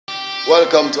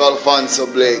Welcome to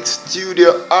Alphanso Blake's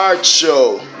Studio Art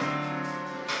Show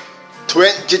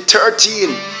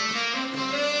 2013.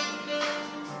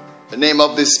 The name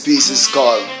of this piece is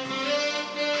called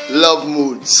Love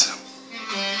Moods.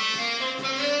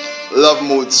 Love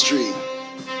Moods 3.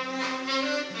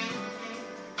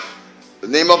 The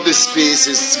name of this piece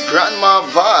is Grandma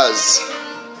Vaz.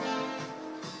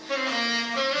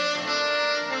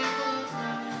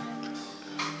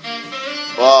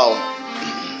 Wow,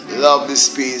 love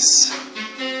this piece.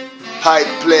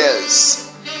 Hype players.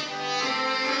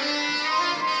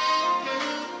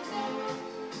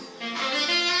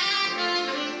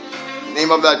 The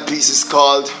name of that piece is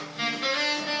called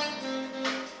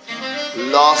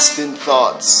Lost in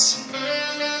Thoughts.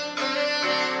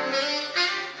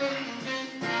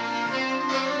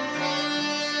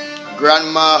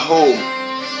 Grandma Home.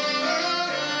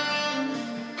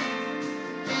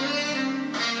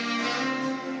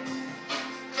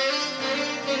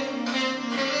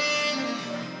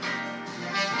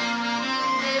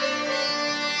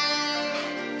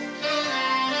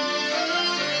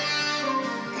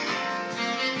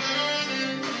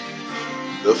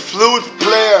 The flute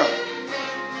player.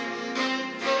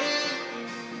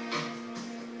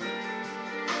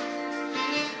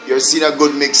 You're seeing a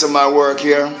good mix of my work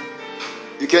here.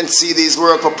 You can see these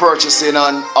work for purchasing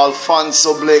on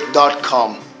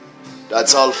alphansoblake.com.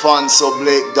 That's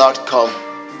alphansoblake.com.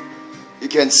 You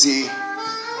can see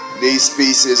these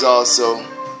pieces also.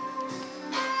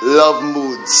 Love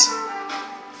Moods.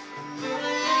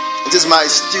 It is my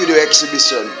studio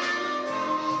exhibition.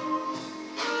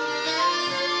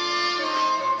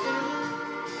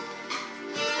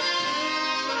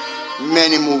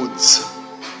 Many moods.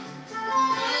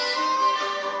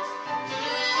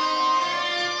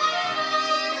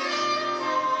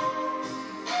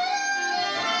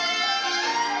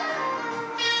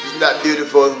 Isn't that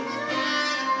beautiful?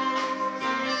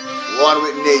 One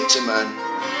with nature, man.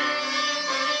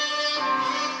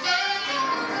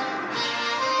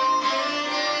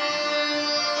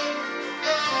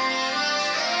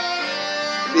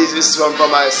 This is one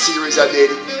from my series I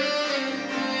did.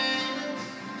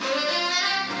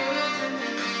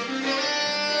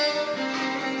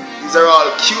 These are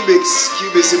all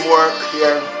cubism work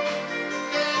here.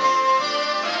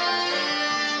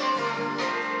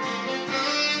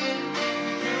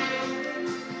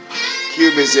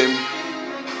 Cubism.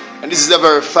 And this is a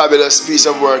very fabulous piece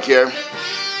of work here.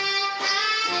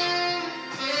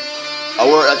 A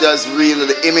work that has really,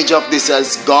 the image of this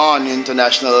has gone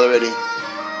international already.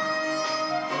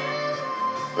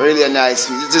 Really a nice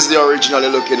piece. This is the original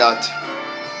you're looking at.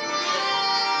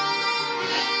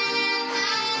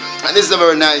 And this is a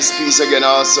very nice piece again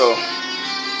also.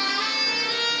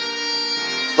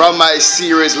 From my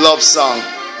series Love Song.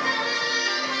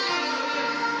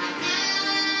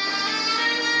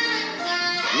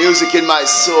 Music in My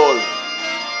Soul.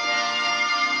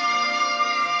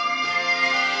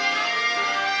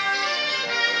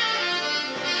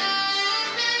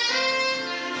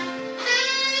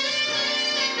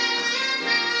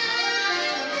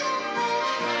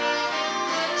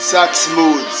 Sax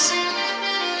Moods.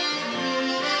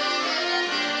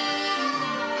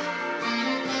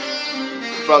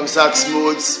 From Sax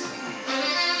Moods.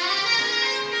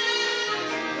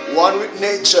 One with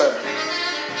Nature.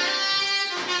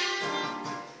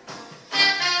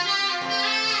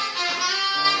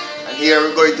 And here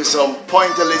we're going to some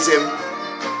pointillism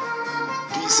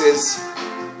pieces.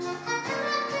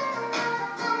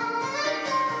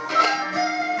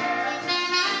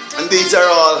 And these are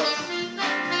all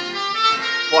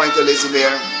pointillism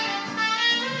here.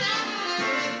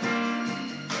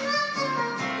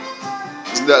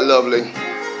 Isn't that lovely?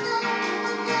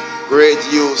 Great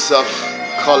use of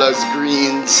colors,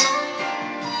 greens.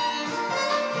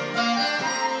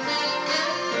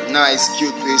 Nice,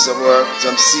 cute piece of work.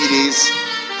 Some CDs.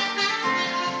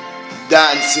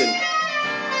 Dancing.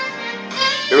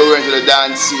 Here we're going to the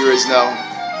dance series now.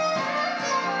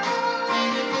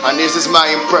 And this is my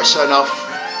impression of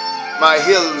my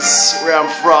hills where I'm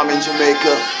from in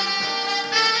Jamaica.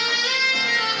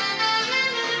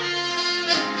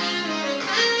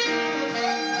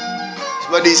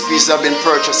 But these pieces have been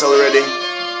purchased already.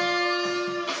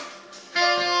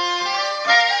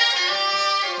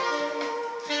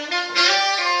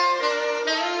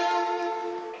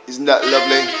 Isn't that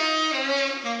lovely?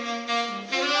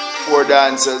 4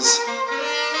 dancers.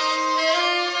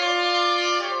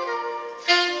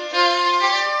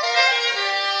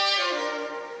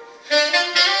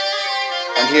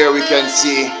 And here we can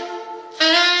see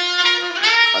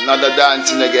another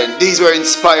dancing again. These were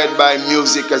inspired by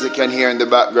music, as you can hear in the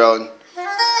background.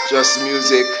 Just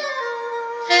music.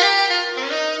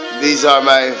 These are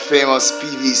my famous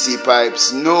PVC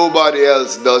pipes. Nobody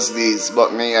else does these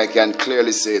but me. I can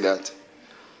clearly say that.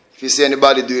 If you see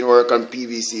anybody doing work on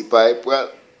PVC pipe,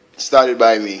 well, it started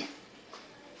by me.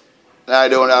 And I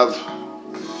don't have...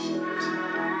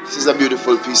 This is a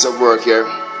beautiful piece of work here.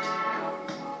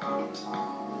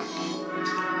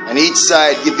 And each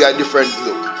side gives you a different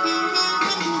look.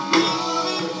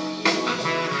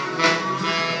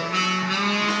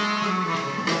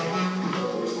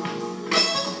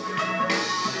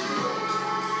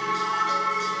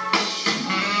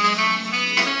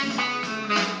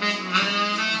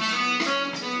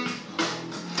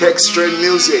 Textured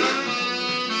music.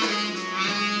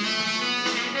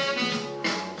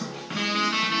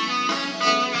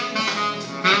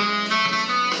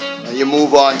 And you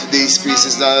move on to these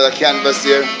pieces now, the canvas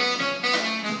here.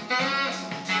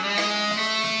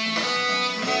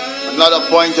 Another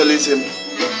pointillism.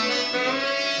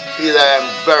 Feel I am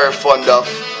very fond of.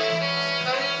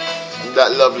 Isn't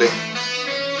that lovely?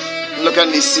 Look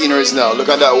at these sceneries now. Look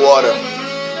at that water.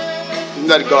 Isn't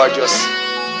that gorgeous?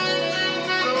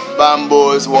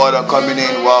 Bamboos, water coming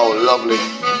in. Wow, lovely.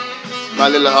 My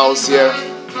little house here.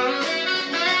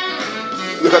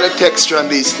 Look at the texture on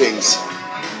these things.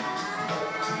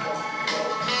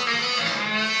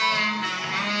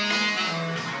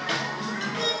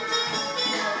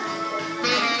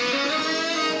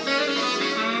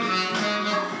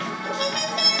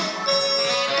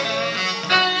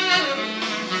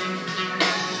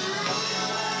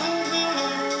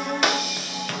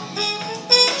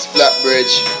 It's flat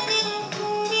bridge.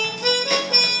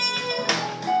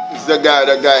 The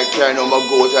guy carrying home a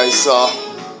goat I saw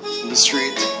in the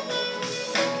street.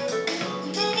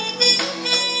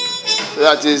 So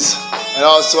that is, and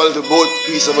also a little boat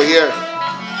piece over here.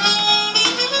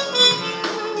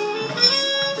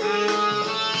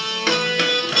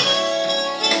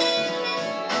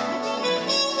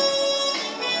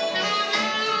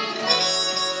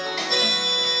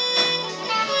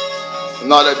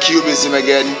 Another cubism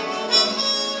again.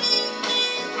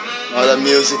 Another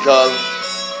musical.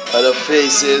 Other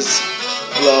faces,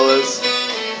 flowers,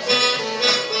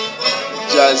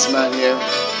 jazz man here.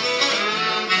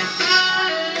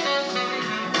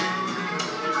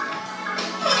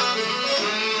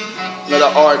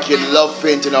 Another orchid, love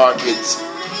painting orchids.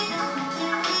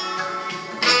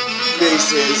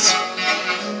 Faces.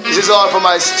 This is all for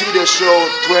my studio show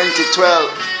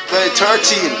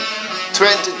 2013.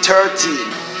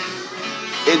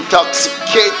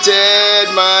 Intoxicated,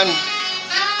 man.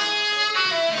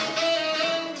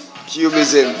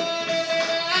 Cubism.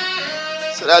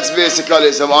 So that's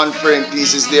basically some on-frame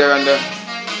pieces there and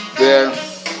there.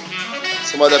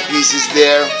 Some other pieces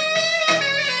there.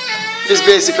 This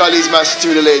basically is my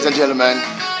studio, ladies and gentlemen.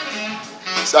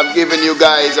 So I'm giving you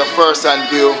guys a first-hand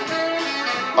view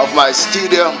of my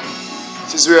studio.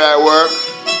 This is where I work.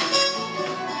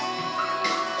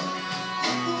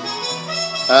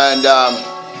 And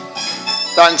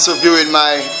thanks for viewing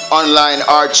my online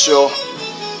art show.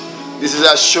 This is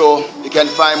a show. You can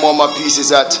find more of my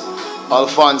pieces at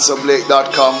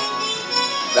alphansoblake.com.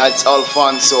 That's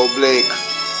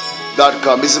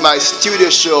alphansoblake.com. This is my studio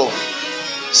show.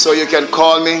 So you can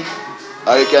call me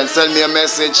or you can send me a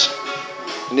message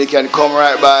and you can come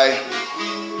right by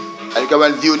and come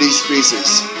and view these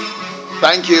pieces.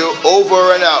 Thank you.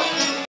 Over and out.